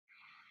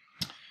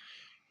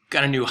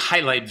Got a new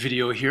highlight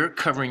video here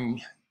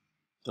covering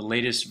the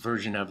latest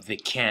version of the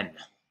Ken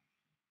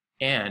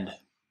and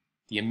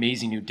the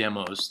amazing new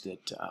demos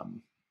that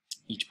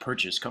each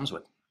purchase comes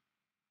with.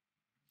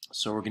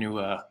 So we're going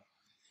to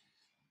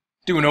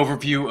do an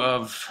overview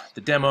of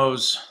the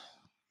demos,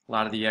 a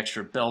lot of the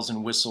extra bells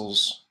and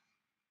whistles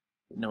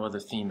that no other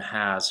theme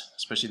has,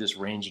 especially this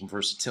range and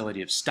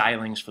versatility of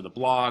stylings for the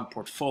blog,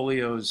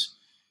 portfolios,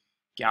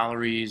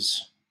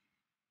 galleries.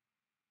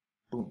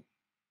 Boom.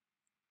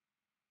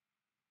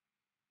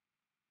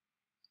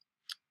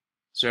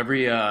 So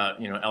every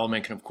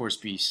element can of course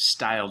be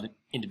styled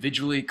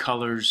individually,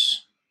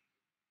 colors,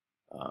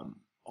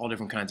 all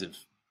different kinds of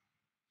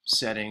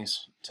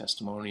settings,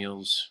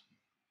 testimonials,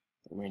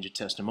 a range of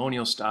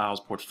testimonial styles,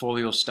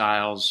 portfolio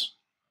styles.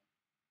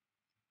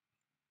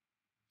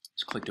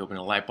 Just click to open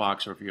a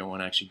lightbox, or if you don't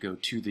want to actually go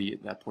to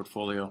that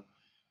portfolio,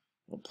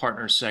 the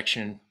partners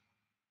section,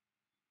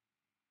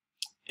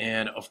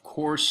 and of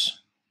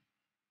course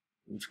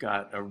we've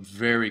got a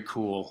very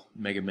cool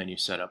mega menu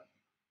setup.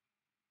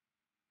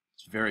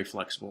 It's very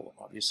flexible,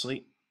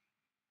 obviously.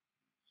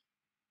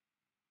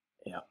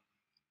 Yeah.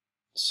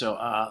 So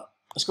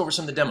let's go over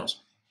some of the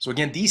demos. So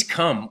again, these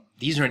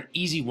are an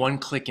easy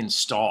one-click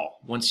install.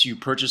 Once you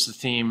purchase the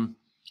theme,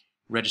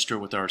 register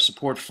with our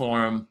support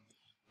forum,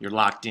 you're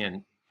locked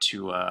in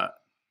to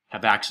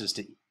have access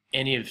to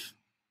any of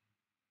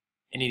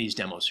these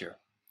demos here.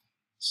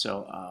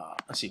 So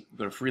let's see,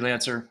 go to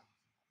Freelancer.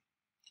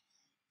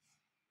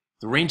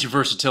 The range of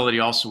versatility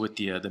also with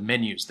the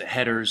menus, the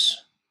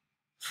headers,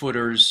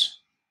 footers,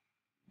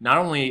 not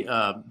only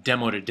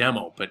demo to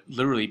demo, but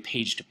literally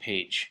page to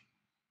page.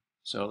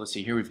 So let's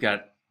see, here we've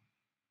got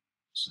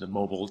the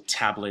mobile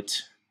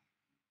tablet,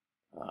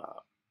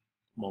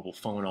 mobile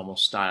phone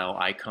almost style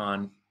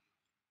icon.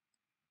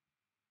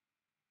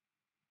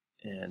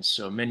 And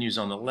so menus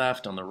on the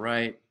left, on the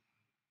right,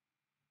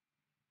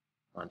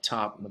 on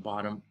top and the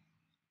bottom.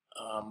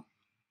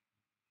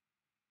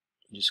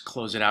 Just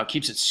close it out,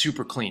 keeps it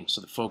super clean,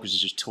 so the focus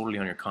is just totally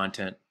on your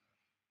content.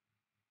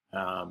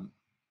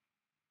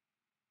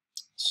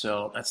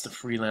 So that's the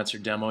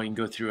Freelancer demo. You can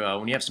go through,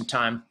 when you have some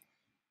time,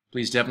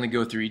 please definitely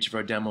go through each of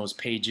our demos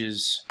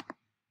pages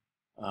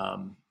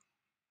and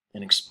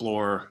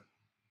explore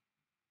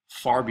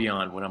far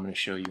beyond what I'm going to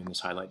show you in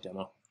this highlight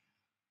demo.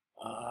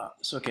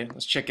 So okay,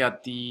 let's check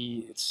out go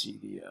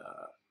to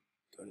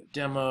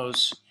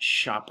demos,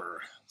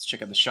 shopper. Let's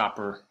check out the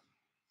shopper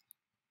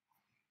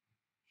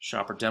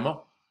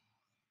demo.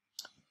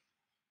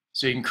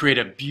 So you can create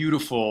a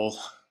beautiful,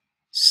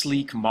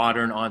 sleek,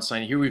 modern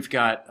on-site. Here we've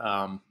got,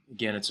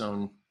 again, its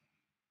own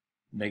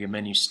mega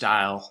menu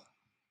style.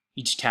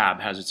 Each tab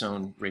has its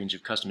own range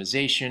of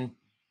customization.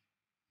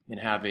 You can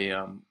have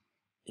a,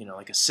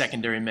 like a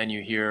secondary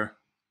menu here.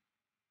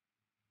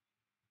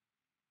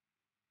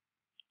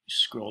 You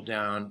scroll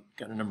down,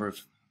 got a number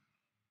of,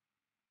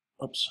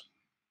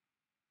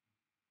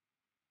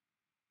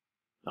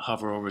 the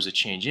hover overs that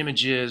change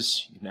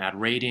images. You can add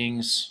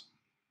ratings.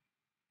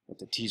 Got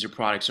the teaser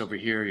products over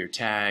here, your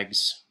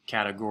tags,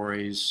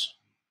 categories.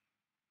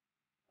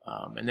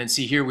 And then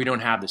see here we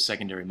don't have the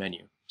secondary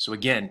menu. So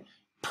again,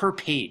 per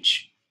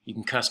page you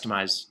can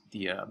customize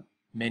the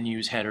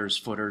menus, headers,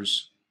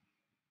 footers.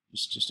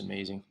 It's just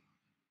amazing.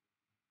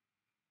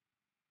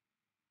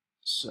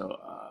 So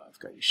I've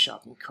got your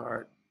shopping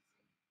cart,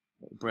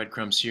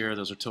 breadcrumbs here.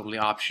 Those are totally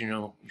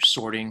optional. Your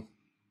sorting.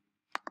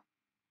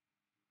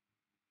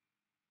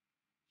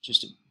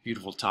 Just a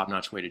beautiful,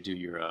 top-notch way to do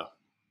your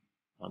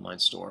online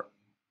store.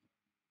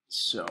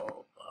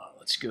 So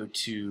let's go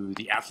to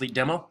the athlete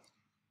demo.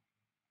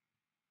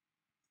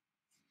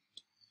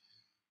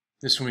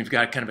 This one we've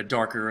got kind of a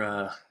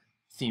darker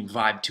theme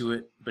vibe to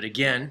it, but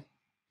again,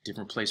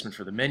 different placement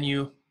for the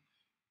menu.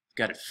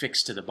 Got it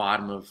fixed to the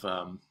bottom of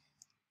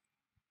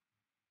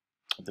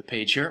the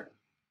page here.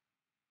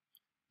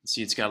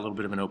 See, it's got a little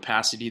bit of an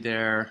opacity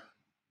there.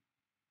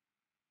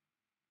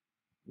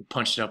 We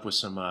punched it up with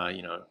some,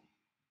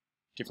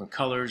 different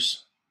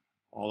colors,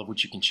 all of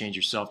which you can change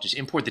yourself. Just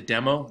import the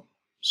demo,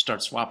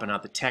 start swapping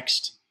out the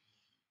text,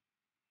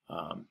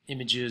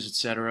 images,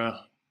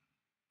 etc.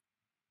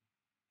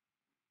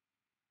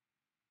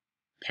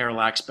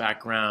 Parallax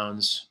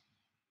backgrounds,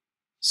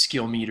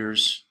 skill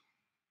meters.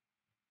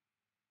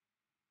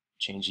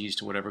 Change these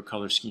to whatever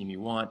color scheme you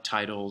want.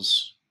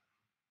 Titles.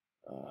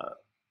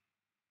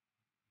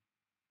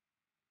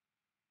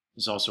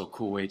 There's also a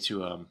cool way to,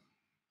 so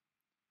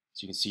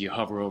you can see you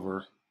hover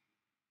over.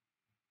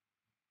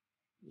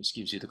 This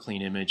gives you the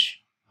clean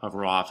image.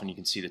 Hover off and you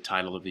can see the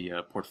title of the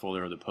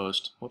portfolio or the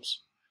post. Whoops.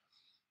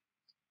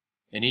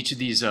 And each of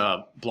these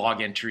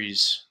blog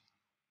entries,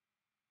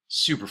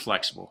 super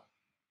flexible.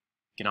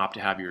 You can opt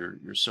to have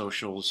your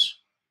socials,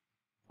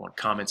 want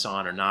comments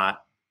on or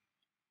not.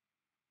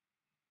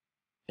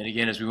 And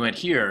again, as we went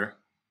here,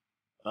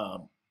 we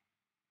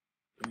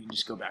can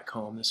just go back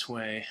home this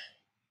way.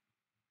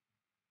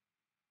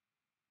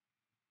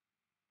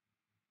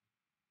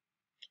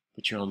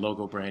 Put your own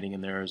logo branding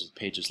in there as the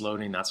page is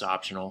loading. That's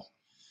optional.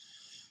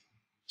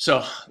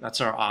 So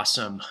that's our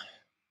awesome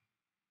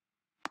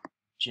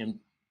gym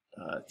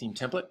theme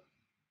template.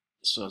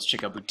 So let's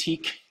check out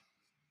Boutique.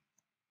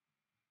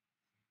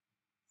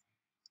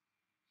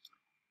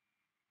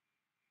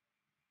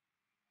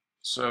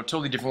 So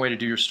totally different way to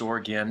do your store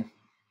again.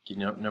 You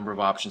know, number of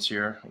options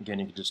here. Again,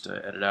 you can just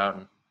edit out.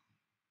 And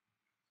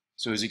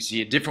so as you can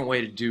see, a different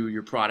way to do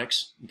your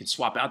products. You can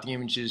swap out the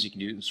images. You can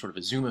do sort of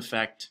a zoom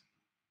effect.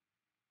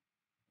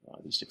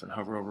 These different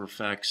hover over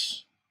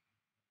effects.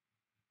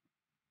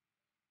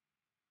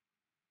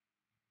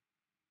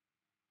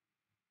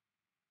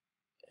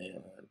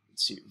 And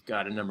let's see, we've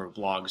got a number of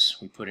blogs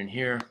we put in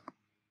here.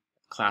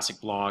 Classic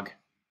blog,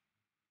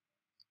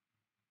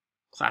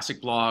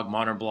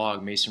 modern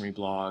blog, masonry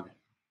blog.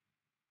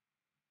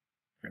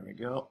 There we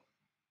go.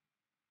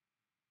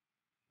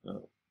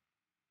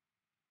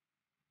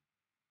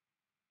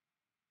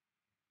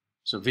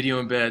 So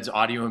video embeds,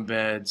 audio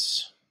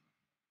embeds.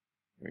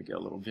 There we go,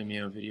 a little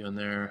Vimeo video in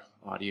there,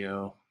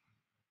 audio.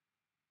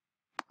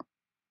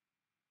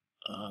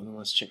 Then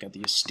let's check out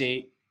the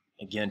estate.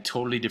 Again,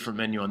 totally different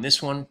menu on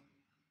this one.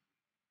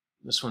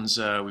 This one's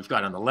we've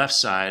got on the left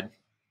side,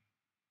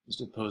 as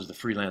opposed to the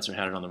freelancer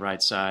had it on the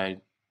right side,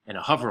 and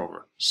a hover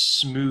over.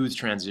 Smooth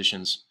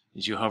transitions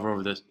as you hover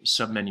over the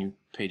submenu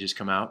pages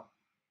come out.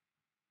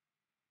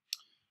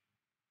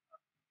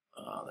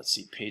 Let's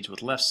see, page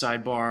with left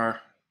sidebar.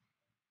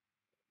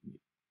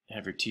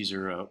 Have your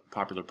teaser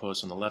popular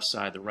post on the left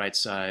side, the right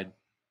side.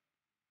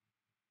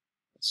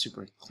 It's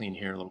super clean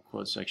here, a little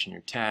quote section,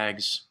 your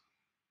tags.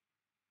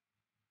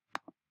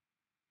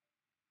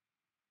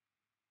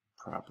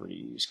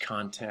 Properties,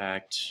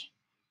 contact.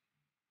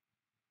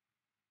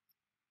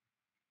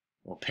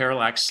 Well,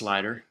 parallax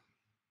slider,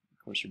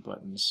 of course your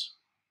buttons.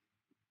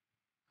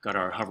 Got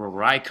our hover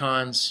over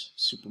icons,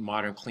 super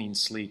modern, clean,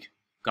 sleek.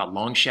 Got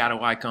long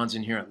shadow icons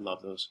in here, I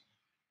love those.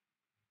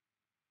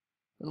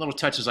 And little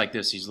touches like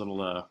this, these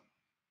little,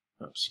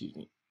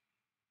 these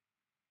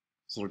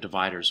little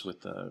dividers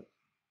with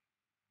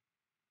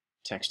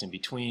text in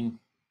between.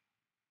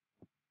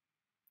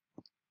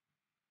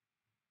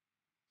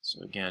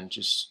 So again,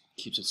 just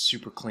keeps it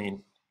super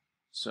clean.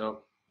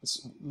 So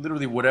it's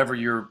literally whatever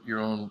your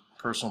own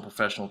personal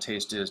professional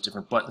taste is.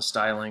 Different button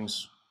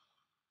stylings.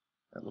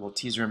 That little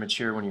teaser image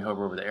here when you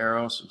hover over the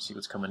arrow, so you can see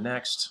what's coming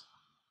next.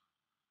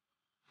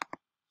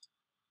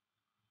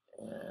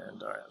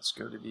 And all right, let's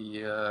go to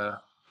the.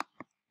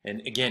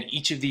 And again,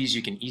 each of these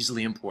you can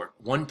easily import.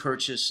 One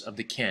purchase of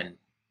the Ken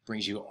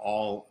brings you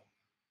all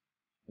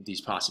of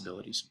these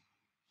possibilities.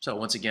 So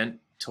once again,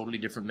 totally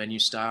different menu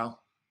style.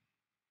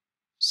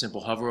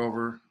 Simple hover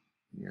over,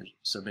 your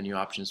submenu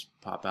options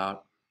pop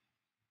out.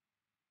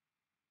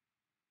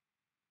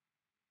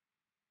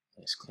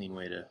 Nice clean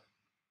way to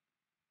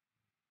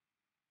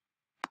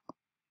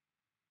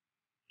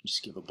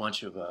just give a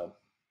bunch of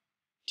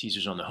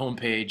teasers on the home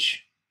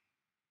page.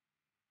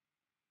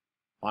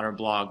 Modern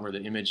blog where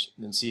the image,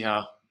 then see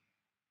how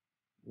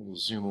we'll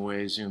zoom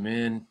away, zoom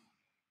in.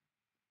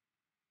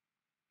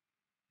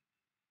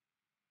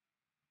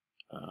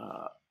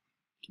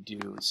 You can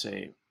do, let's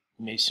say,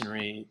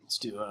 masonry. Let's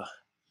do a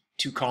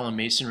 2-column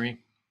masonry.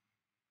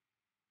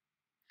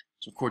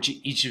 So of course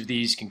each of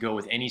these can go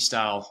with any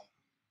style,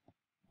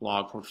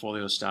 blog,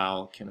 portfolio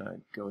style,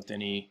 can go with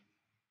any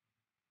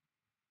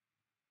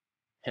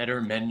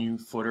header, menu,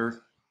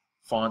 footer,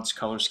 fonts,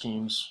 color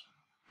schemes.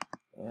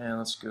 And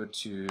let's go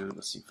to,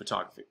 let's see,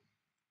 photography.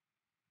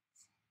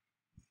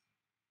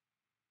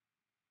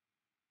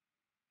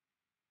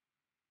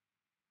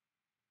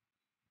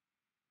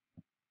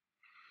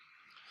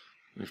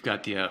 We've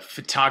got the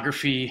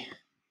photography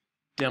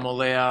demo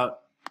layout,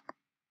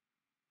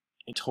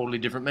 a totally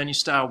different menu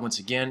style. Once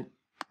again,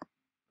 I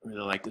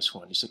really like this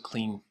one. Just a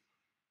clean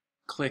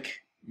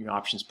click, your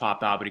options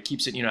pop out, but it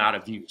keeps it, out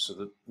of view, so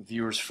the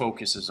viewer's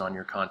focus is on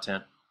your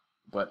content.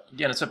 But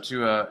again, it's up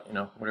to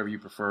whatever you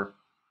prefer.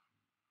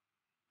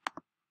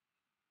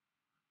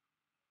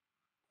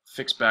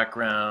 Fixed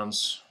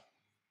backgrounds,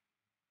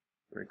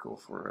 very cool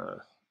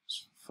for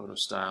photo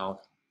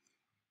style.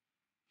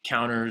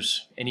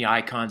 Counters, any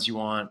icons you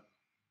want.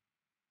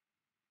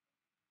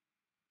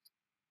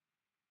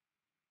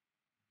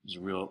 There's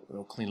a real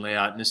clean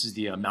layout, and this is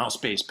the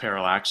mouse-based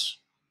parallax,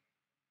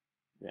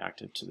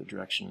 reactive to the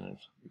direction of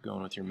you're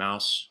going with your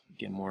mouse.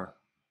 Again, more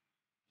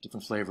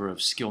different flavor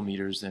of skill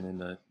meters than in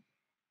the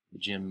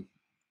gym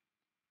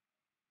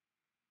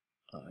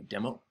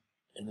demo.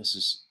 And this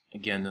is,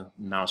 again, the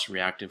mouse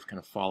reactive kind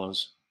of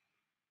follows.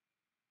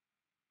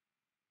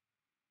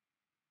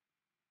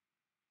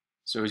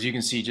 So as you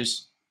can see,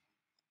 just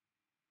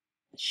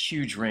a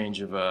huge range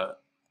of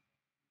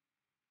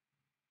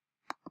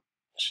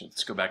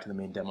let's go back to the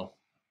main demo.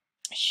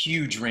 A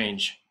huge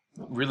range,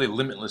 really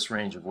limitless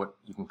range of what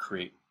you can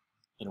create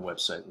in a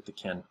website with the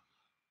Ken.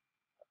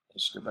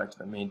 Let's go back to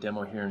the main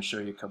demo here and show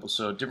you a couple.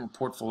 So different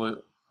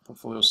portfolio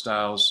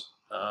styles.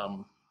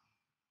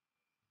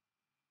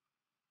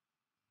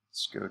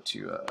 Let's go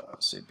to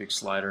say big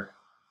slider.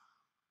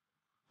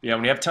 Yeah,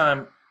 when you have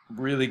time,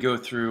 really go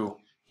through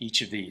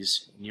each of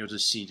these, and you'll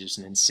just see just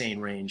an insane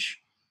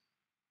range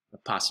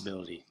of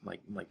possibility,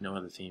 like no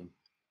other theme.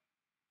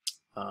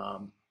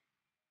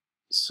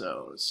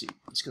 So let's see,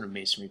 let's go to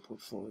Masonry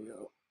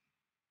Portfolio.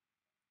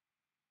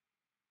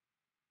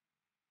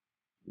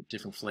 A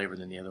different flavor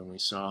than the other one we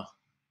saw.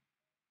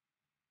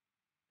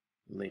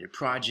 Related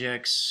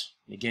projects.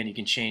 Again, you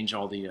can change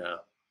all the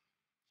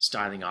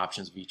styling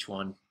options of each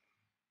one.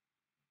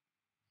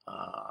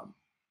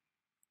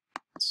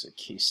 It's a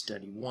case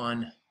study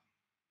 1.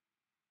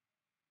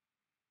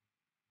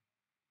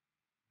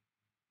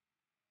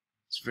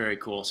 It's very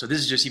cool. So this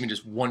is just even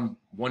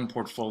one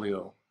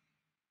portfolio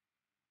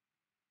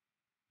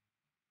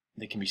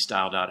that can be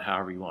styled out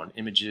however you want.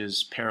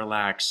 Images,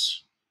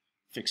 parallax,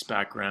 fixed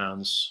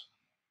backgrounds,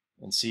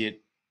 and see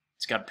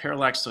it's got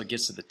parallax till it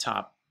gets to the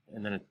top,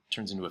 and then it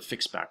turns into a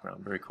fixed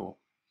background. Very cool.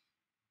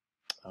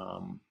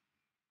 Of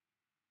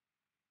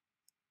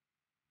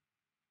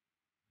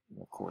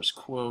course,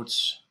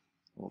 quotes,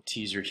 a little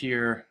teaser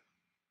here.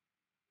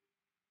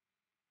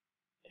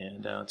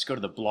 And let's go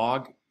to the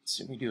blog.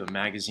 So we do a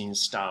magazine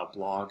style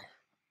blog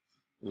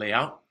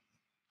layout.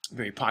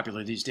 Very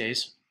popular these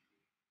days.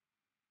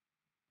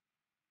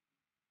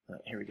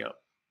 Here we go.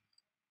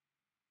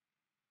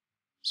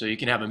 So you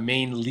can have a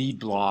main lead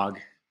blog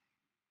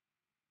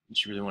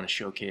that you really want to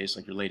showcase,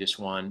 like your latest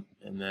one,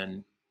 and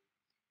then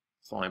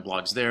following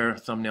blogs there,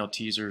 thumbnail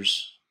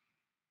teasers,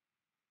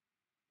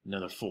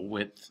 another full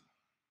width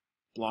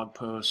blog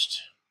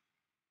post.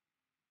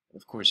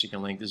 Of course, you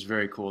can link. This is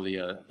very cool,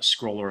 the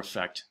scroller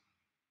effect.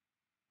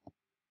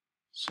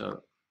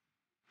 So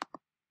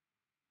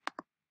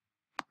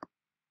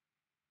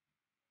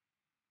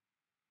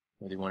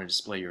whether you want to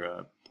display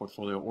your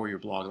portfolio or your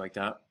blog like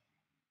that.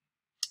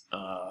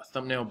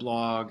 Thumbnail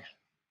blog,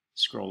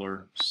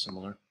 scroller,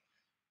 similar.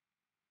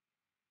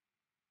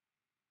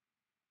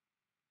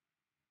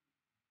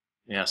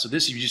 Yeah, so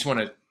this, if you just want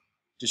to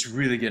just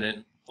really get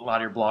a lot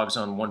of your blogs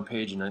on one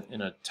page in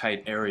a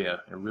tight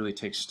area, it really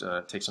takes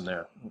them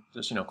there.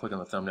 Just, click on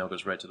the thumbnail,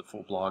 goes right to the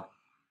full blog.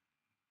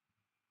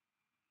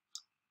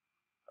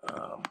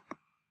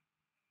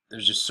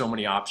 There's just so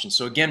many options.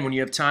 So again, when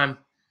you have time,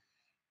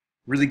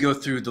 really go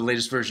through the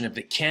latest version of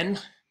the Ken,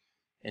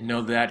 and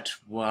know that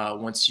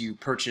once you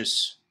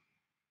purchase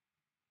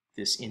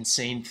this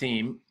insane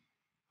theme,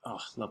 oh,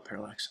 love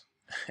Parallax,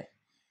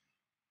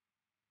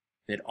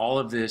 that all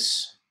of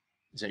this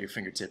is at your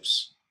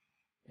fingertips,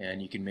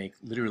 and you can make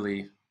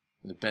literally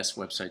the best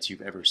websites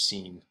you've ever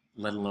seen,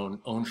 let alone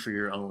own for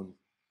your own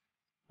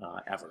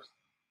ever.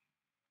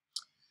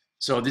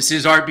 So this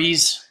is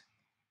Artbees.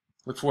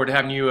 Look forward to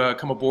having you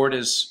come aboard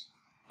as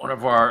one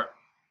of our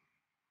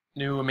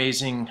new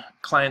amazing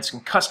clients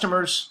and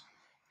customers,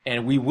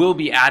 and we will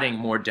be adding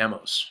more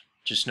demos.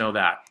 Just know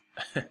that.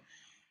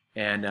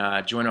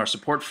 And join our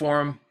support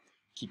forum.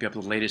 Keep you up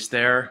to the latest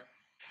there.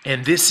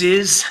 And this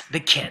is the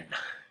Ken.